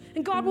much,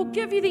 and God will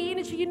give you the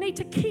energy you need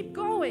to keep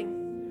going.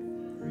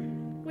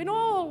 When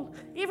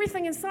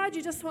everything inside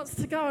you just wants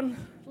to go and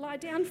lie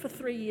down for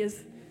 3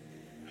 years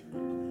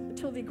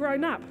until they're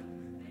grown up.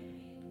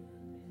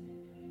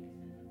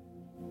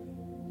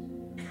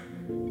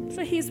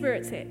 So here's where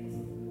it's at.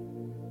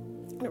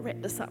 I'm going to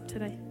wrap this up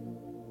today.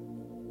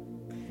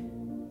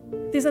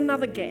 There's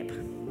another gap.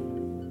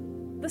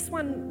 This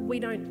one we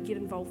don't get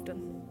involved in.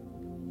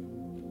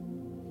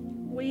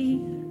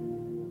 We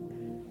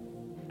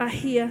are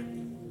here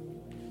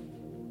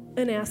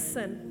in our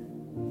sin.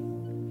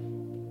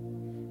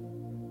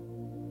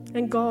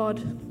 And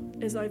God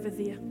is over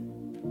there.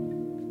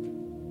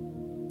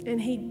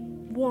 And He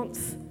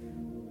wants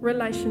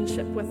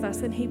relationship with us,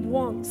 and He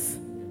wants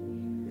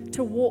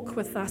to walk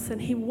with us,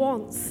 and He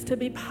wants to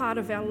be part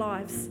of our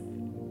lives.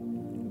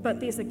 But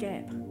there's a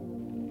gap.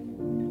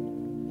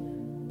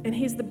 And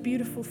here's the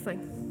beautiful thing.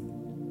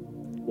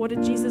 What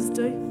did Jesus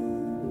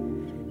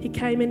do? He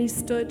came and He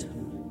stood,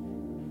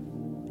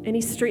 and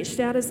He stretched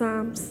out His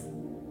arms. So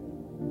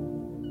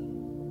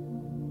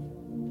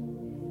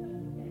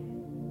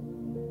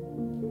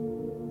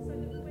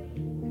that we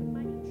could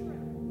make a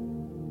trip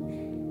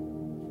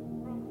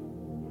from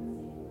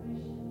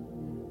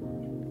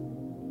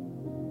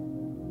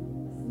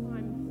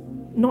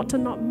separation. Not to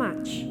not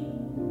much,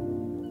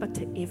 but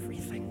to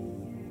everything.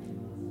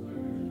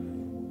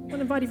 I want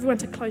to invite everyone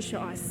to close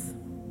your eyes.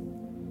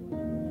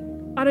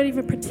 I don't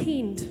even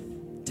pretend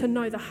to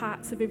know the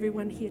hearts of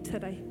everyone here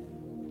today.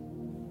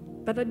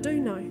 But I do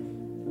know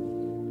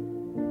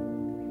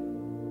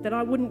that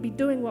I wouldn't be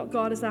doing what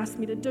God has asked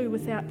me to do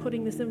without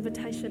putting this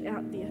invitation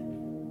out there.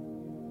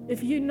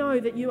 If you know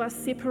that you are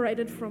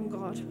separated from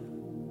God,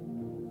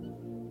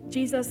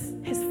 Jesus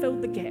has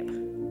filled the gap.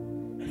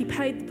 He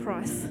paid the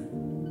price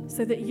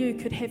so that you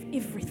could have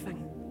everything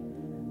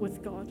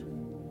with God.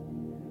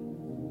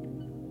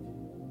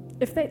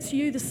 If that's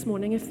you this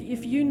morning,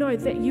 if you know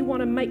that you want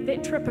to make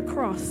that trip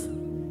across,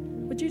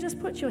 would you just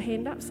put your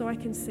hand up so I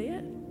can see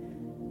it?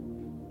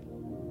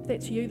 If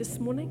that's you this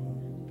morning,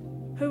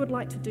 who would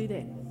like to do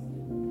that?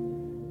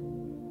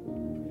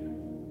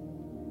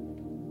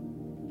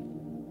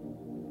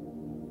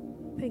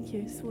 Thank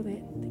you, saw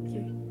that, thank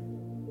you.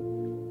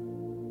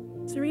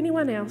 Is there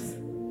anyone else?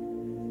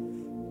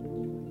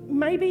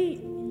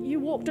 Maybe you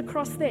walked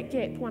across that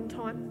gap one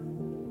time,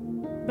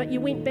 but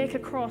you went back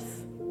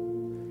across.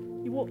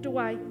 You walked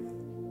away.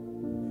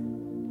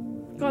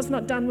 God's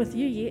not done with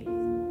you yet.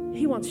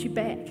 He wants you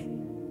back.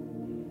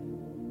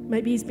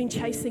 Maybe He's been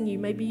chasing you.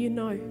 Maybe you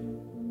know.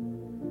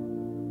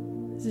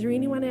 Is there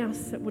anyone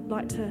else that would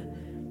like to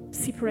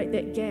separate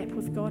that gap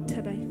with God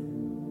today?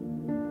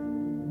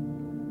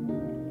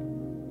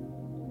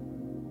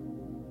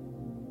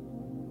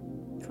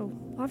 Cool.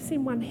 I've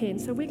seen one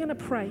hand, so we're going to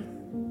pray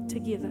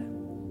together.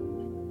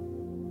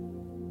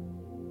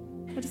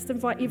 I just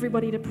invite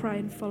everybody to pray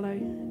and follow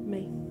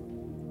me.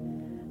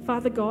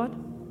 Father God,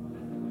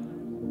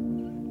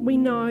 we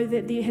know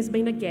that there has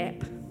been a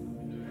gap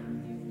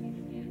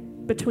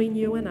between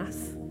you and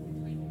us.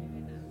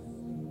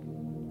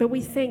 But we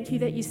thank you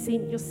that you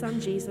sent your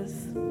Son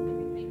Jesus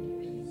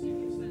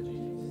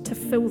to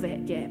fill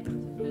that gap,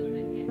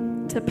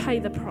 to pay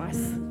the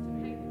price.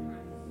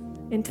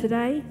 And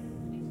today,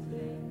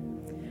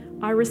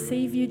 I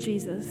receive you,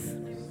 Jesus,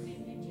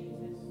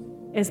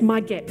 as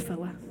my gap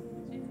filler.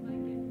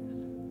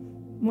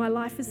 My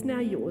life is now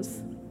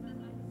yours.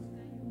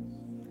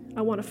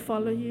 I want to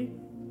follow you.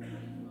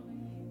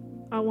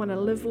 I want to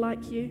live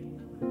like you.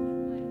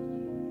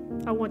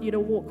 I want you to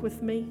walk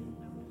with me.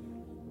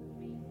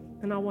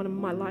 And I want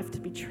my life to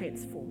be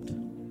transformed.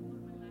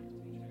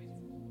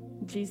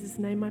 In Jesus'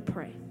 name I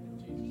pray.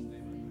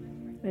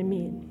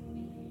 Amen.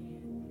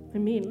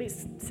 Amen.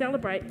 Let's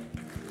celebrate.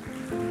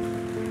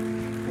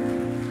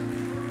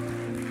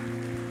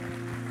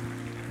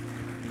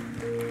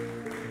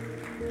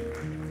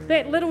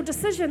 That little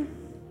decision,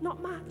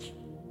 not much.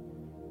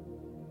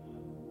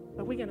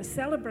 But we're going to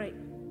celebrate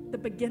the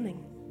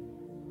beginning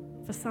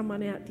for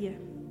someone out there.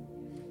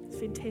 It's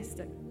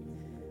fantastic.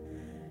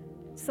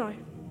 So,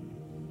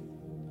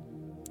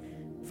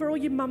 for all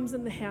you mums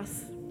in the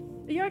house,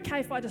 are you okay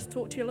if I just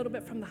talk to you a little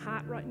bit from the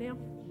heart right now?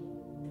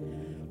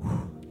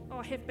 Oh,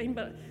 I have been,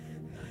 but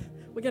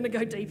we're going to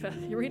go deeper.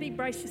 You ready?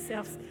 Brace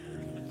yourselves.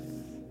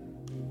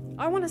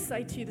 I want to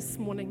say to you this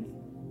morning,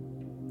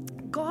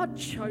 God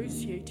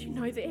chose you. Do you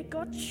know that?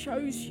 God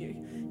chose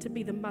you to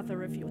be the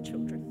mother of your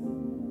children.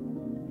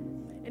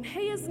 And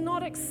He is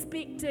not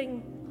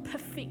expecting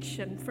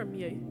perfection from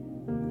you.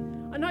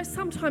 I know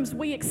sometimes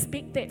we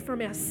expect that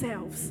from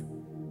ourselves.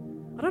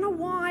 I don't know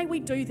why we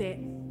do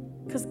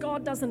that, because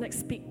God doesn't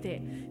expect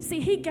that. See,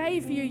 He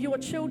gave you your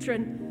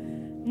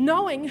children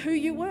knowing who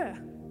you were,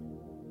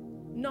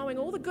 knowing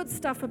all the good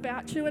stuff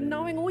about you and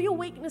knowing all your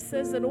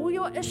weaknesses and all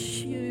your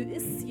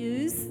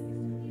issues.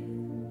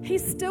 He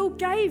still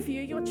gave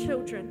you your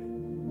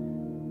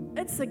children.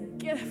 It's a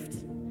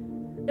gift.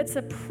 It's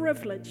a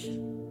privilege.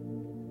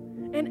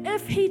 And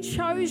if He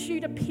chose you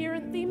to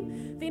parent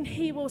them, then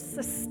He will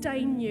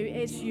sustain you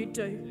as you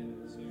do.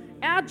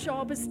 Our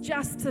job is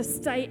just to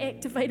stay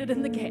activated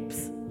in the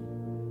gaps,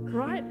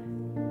 right?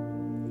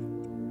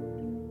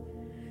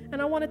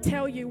 And I want to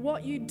tell you,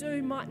 what you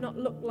do might not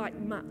look like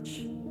much.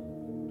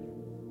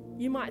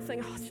 You might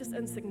think, oh, it's just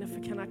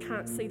insignificant. I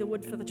can't see the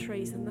wood for the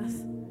trees in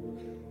this.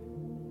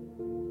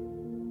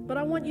 But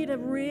I want you to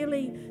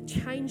really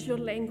change your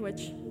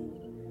language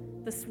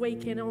this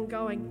week and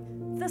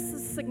ongoing. This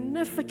is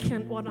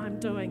significant what I'm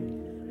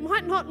doing.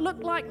 Might not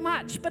look like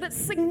much, but it's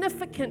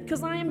significant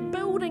because I am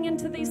building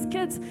into these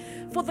kids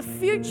for the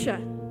future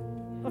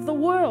of the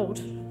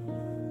world.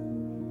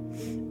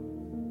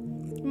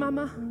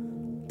 Mama,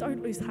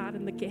 don't lose heart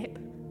in the gap.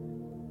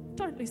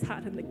 Don't lose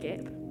heart in the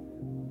gap.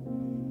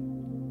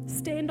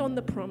 Stand on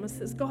the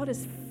promises. God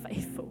is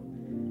faithful.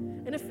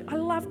 And I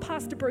love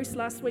Pastor Bruce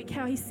last week,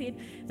 how he said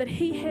that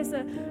he has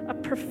a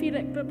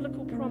prophetic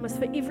biblical promise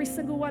for every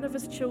single one of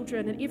his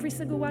children and every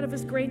single one of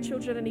his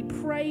grandchildren, and he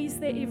prays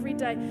that every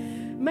day.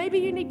 Maybe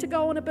you need to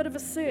go on a bit of a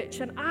search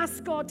and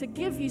ask God to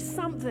give you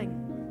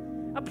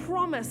something, a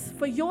promise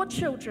for your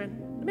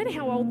children, no matter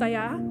how old they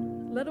are,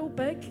 little,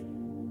 big,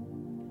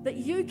 that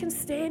you can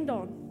stand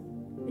on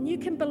and you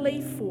can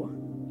believe for.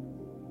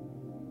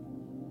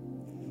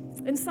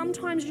 And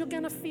sometimes you're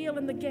going to feel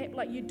in the gap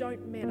like you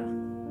don't matter,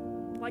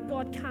 like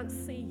God can't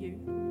see you.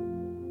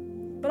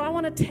 But I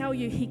want to tell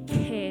you, He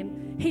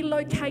can. He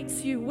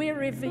locates you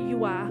wherever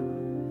you are,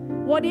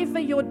 whatever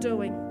you're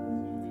doing.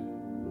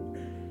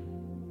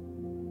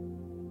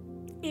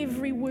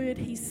 Every word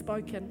He's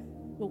spoken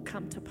will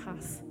come to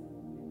pass.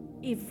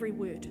 Every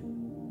word.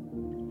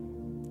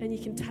 And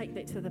you can take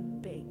that to the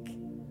bank.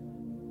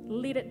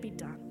 Let it be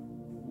done.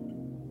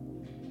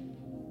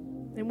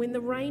 And when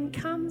the rain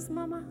comes,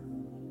 Mama,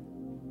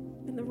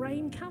 when the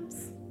rain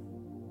comes,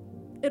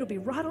 it'll be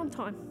right on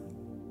time.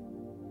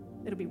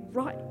 It'll be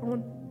right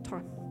on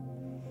time.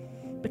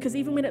 Because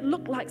even when it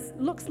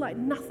looks like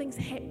nothing's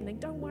happening,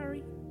 don't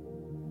worry.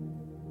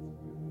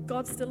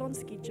 God's still on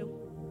schedule.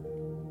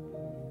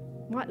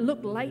 Might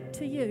look late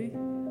to you,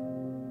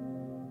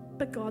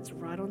 but God's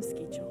right on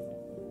schedule.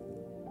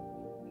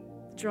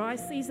 Dry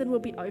season will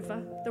be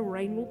over. The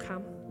rain will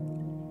come.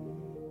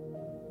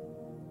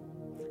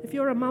 If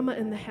you're a mama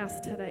in the house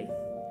today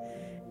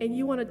and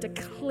you want to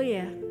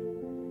declare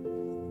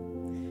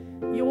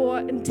your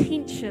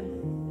intention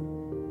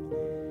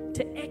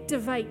to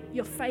activate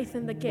your faith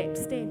in the gap,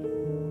 stand.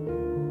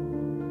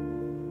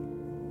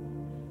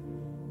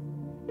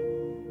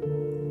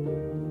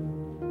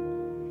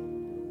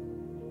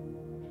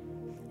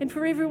 And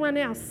for everyone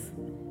else,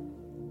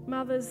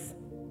 mothers,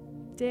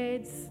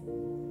 dads,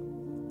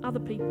 other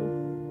people.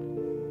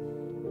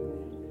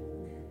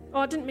 Oh,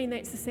 I didn't mean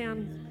that to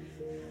sound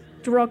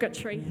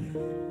derogatory.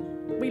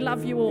 We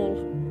love you all.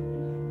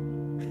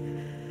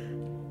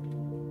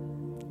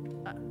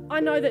 I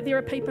know that there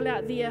are people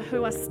out there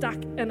who are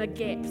stuck in a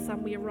gap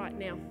somewhere right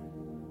now.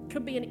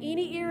 Could be in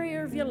any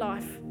area of your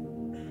life,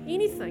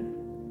 anything.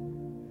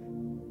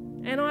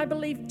 And I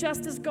believe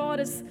just as God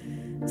has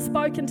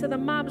spoken to the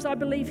mums, I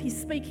believe He's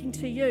speaking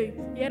to you.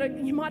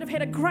 You might have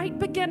had a great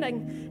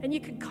beginning and you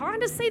could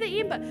kind of see the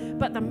end,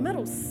 but the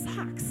middle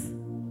sucks.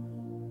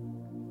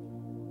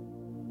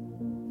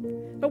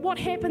 But what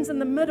happens in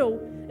the middle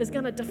is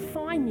going to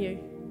define you.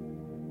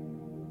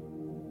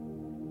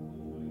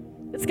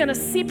 It's going to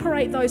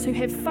separate those who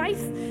have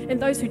faith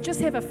and those who just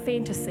have a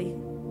fantasy.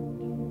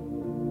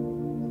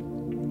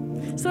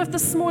 So if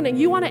this morning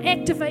you want to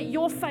activate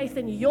your faith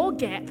in your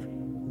gap,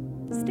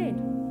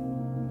 stand.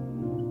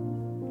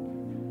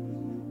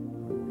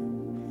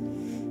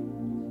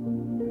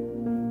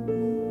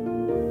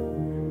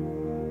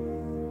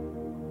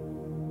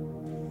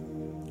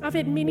 I've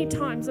had many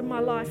times in my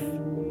life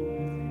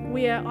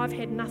where I've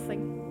had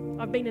nothing.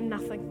 I've been in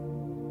nothing.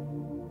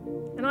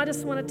 And I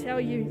just want to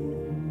tell you,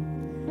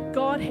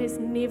 God has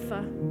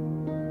never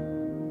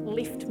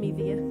left me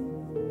there.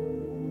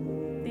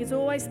 There's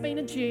always been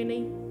a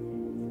journey.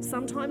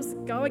 Sometimes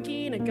go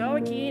again and go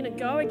again and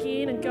go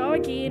again and go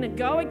again and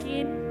go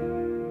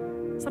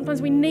again.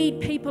 Sometimes we need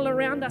people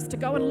around us to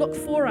go and look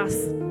for us.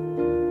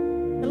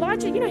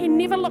 Elijah, he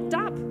never looked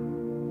up.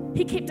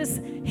 He kept his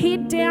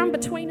head down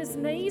between his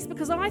knees,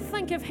 because I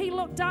think if he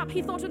looked up,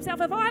 he thought to himself,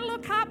 if I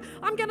look up,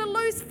 I'm going to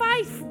lose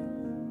faith.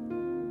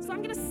 So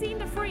I'm going to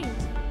send a friend.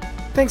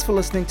 Thanks for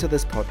listening to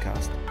this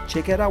podcast.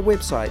 Check out our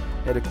website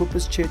at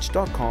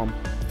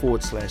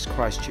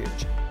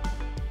equipperschurch.com/Christchurch.